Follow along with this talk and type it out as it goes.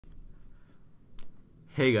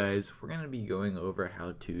Hey guys, we're going to be going over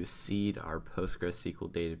how to seed our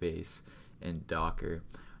PostgreSQL database in Docker.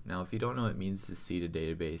 Now, if you don't know what it means to seed a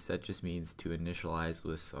database, that just means to initialize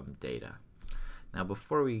with some data. Now,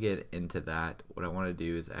 before we get into that, what I want to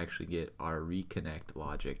do is actually get our Reconnect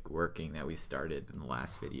logic working that we started in the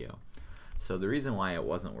last video. So the reason why it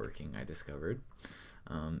wasn't working, I discovered,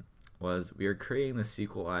 was we are creating the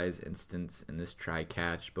SQLize instance in this try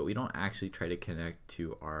catch, but we don't actually try to connect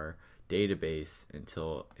to our database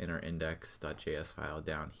until in our index.js file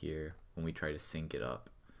down here when we try to sync it up.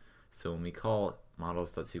 So when we call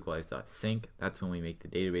models.sqlize.sync, that's when we make the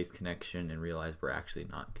database connection and realize we're actually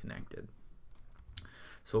not connected.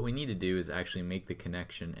 So what we need to do is actually make the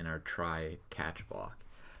connection in our try catch block.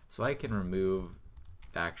 So I can remove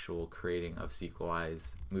the actual creating of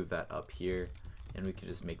SQLize, move that up here, and we can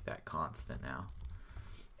just make that constant now.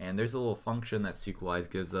 And there's a little function that SQLize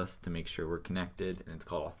gives us to make sure we're connected, and it's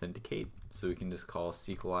called authenticate. So we can just call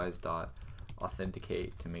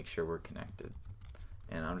SQLize.authenticate to make sure we're connected.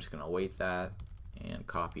 And I'm just going to await that and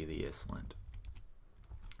copy the islint.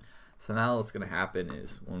 So now what's going to happen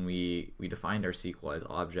is when we defined our SQLize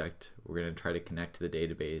object, we're going to try to connect to the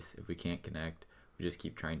database. If we can't connect, we just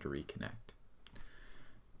keep trying to reconnect.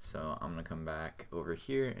 So I'm going to come back over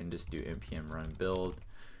here and just do npm run build.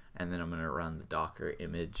 And then I'm going to run the Docker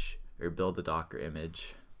image, or build the Docker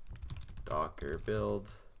image, Docker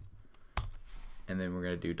build, and then we're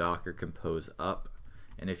going to do Docker compose up.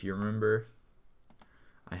 And if you remember,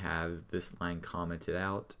 I have this line commented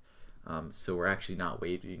out, so we're actually not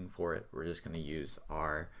waiting for it. We're just going to use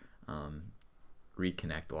our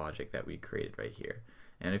reconnect logic that we created right here.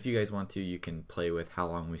 And if you guys want to, you can play with how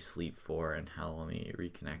long we sleep for and how many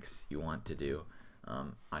reconnects you want to do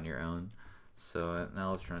on your own. So now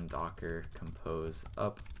let's run Docker compose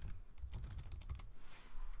up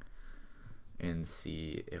and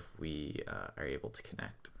see if we are able to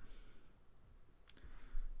connect.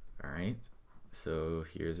 Alright, so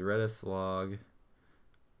here's Redis log.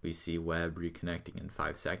 We see web reconnecting in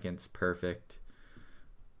 5 seconds, perfect.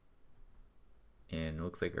 And it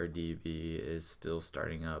looks like our DB is still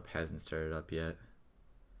starting up, hasn't started up yet.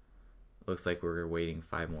 Looks like we're waiting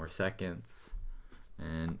 5 more seconds.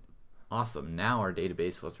 And awesome, now our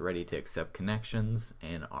database was ready to accept connections,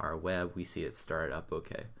 and our web, we see it start up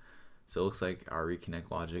okay. So it looks like our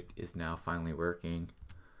reconnect logic is now finally working.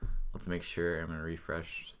 Let's make sure. I'm going to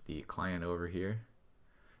refresh the client over here.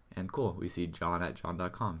 And cool, we see John at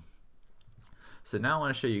john.com. So now I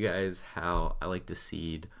want to show you guys how I like to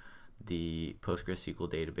seed the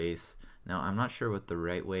PostgreSQL database. Now I'm not sure what the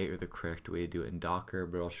right way or the correct way to do it in Docker,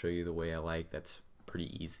 but I'll show you the way I like. That's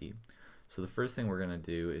pretty easy. So the first thing we're going to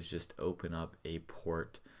do is just open up a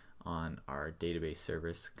port on our database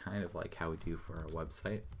service, kind of like how we do for our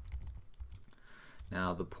website.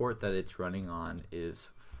 Now the port that it's running on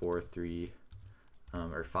is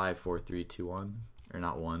 54321, or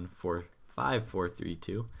not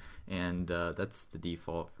 54322, and that's the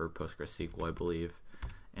default for PostgreSQL, I believe.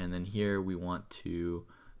 And then here we want to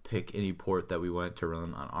pick any port that we want to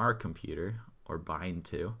run on our computer or bind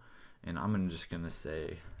to, and I'm just going to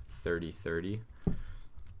say 3030,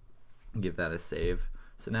 give that a save.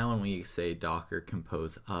 So now when we say Docker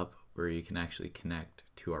compose up, where you can actually connect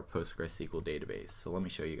to our PostgreSQL database. So let me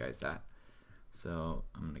show you guys that. So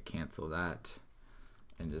I'm going to cancel that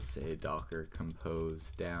and just say Docker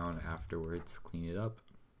compose down afterwards, clean it up.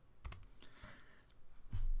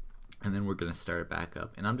 And then we're going to start it back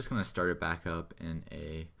up. And I'm just going to start it back up in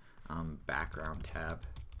a background tab.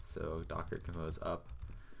 So Docker compose up.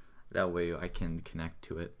 That way I can connect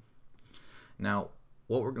to it. Now,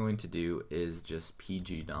 what we're going to do is just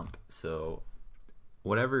pg dump. So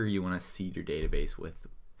whatever you want to seed your database with,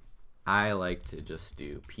 I like to just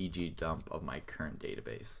do pg dump of my current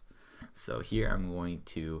database. So here I'm going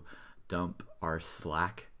to dump our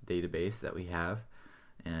Slack database that we have,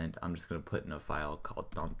 and I'm just going to put in a file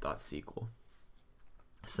called dump.sql.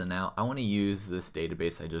 So now I want to use this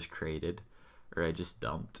database I just created, or I just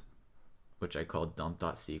dumped, which I call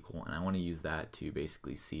dump.sql, and I want to use that to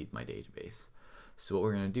basically seed my database. So what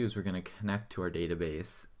we're going to do is we're going to connect to our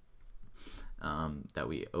database that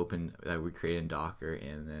we create in Docker,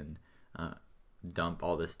 and then dump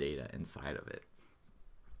all this data inside of it.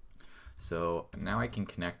 So now I can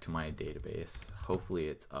connect to my database. Hopefully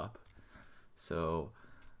it's up. So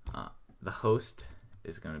the host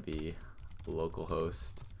is going to be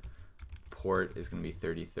localhost, port is going to be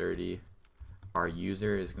 3030. Our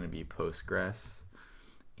user is going to be Postgres,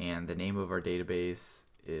 and the name of our database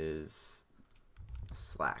is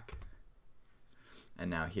Slack. And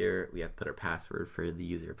now here we have to put our password for the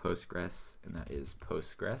user Postgres, and that is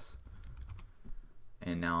Postgres.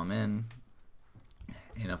 And now I'm in,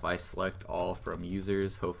 And if I select all from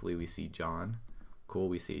users, hopefully we see John. Cool,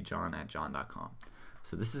 we see John at john.com.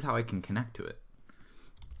 So this is how I can connect to it.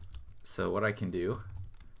 So what I can do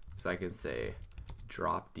is I can say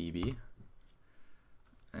drop DB,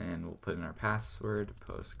 and we'll put in our password,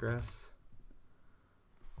 Postgres,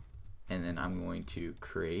 and then I'm going to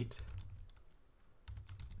create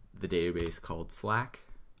the database called Slack.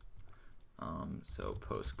 So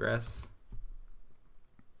Postgres.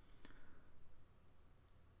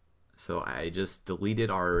 So I just deleted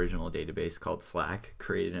our original database called Slack,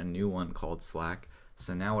 created a new one called Slack.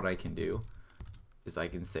 So now what I can do is I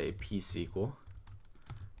can say pSQL,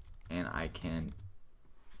 and I can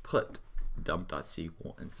put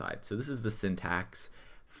dump.sql inside. So this is the syntax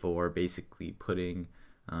for basically putting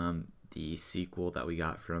the SQL that we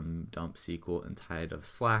got from dump SQL inside of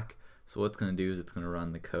Slack. So what it's going to do is it's going to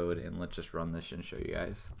run the code, and let's just run this and show you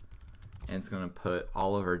guys. And it's going to put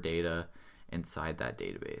all of our data inside that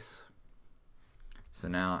database. So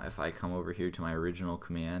now if I come over here to my original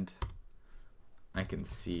command, I can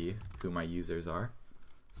see who my users are.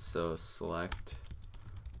 So select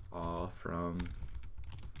all from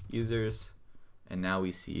users, and now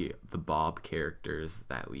we see the Bob characters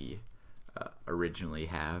that we originally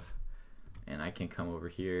have. And I can come over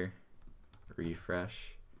here,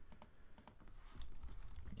 refresh,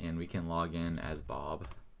 and we can log in as Bob.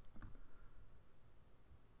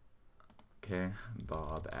 Okay,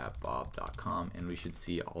 bob at bob.com, and we should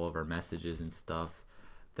see all of our messages and stuff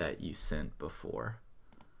that you sent before.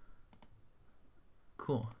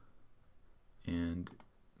 Cool. And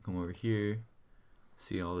come over here,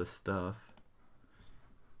 see all this stuff.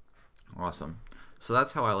 Awesome. So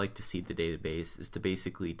that's how I like to see the database, is to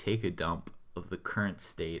basically take a dump of the current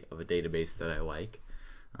state of a database that I like.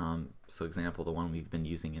 So example, the one we've been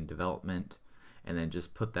using in development, and then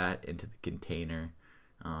just put that into the container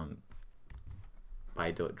by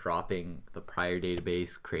dropping the prior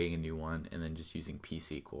database, creating a new one, and then just using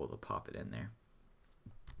pSQL to pop it in there.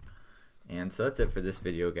 And so that's it for this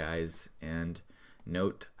video, guys. And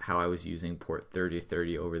note how I was using port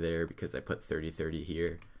 3030 over there because I put 3030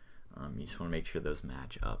 here. You just want to make sure those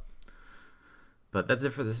match up. But that's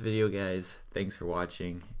it for this video, guys. Thanks for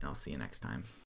watching, and I'll see you next time.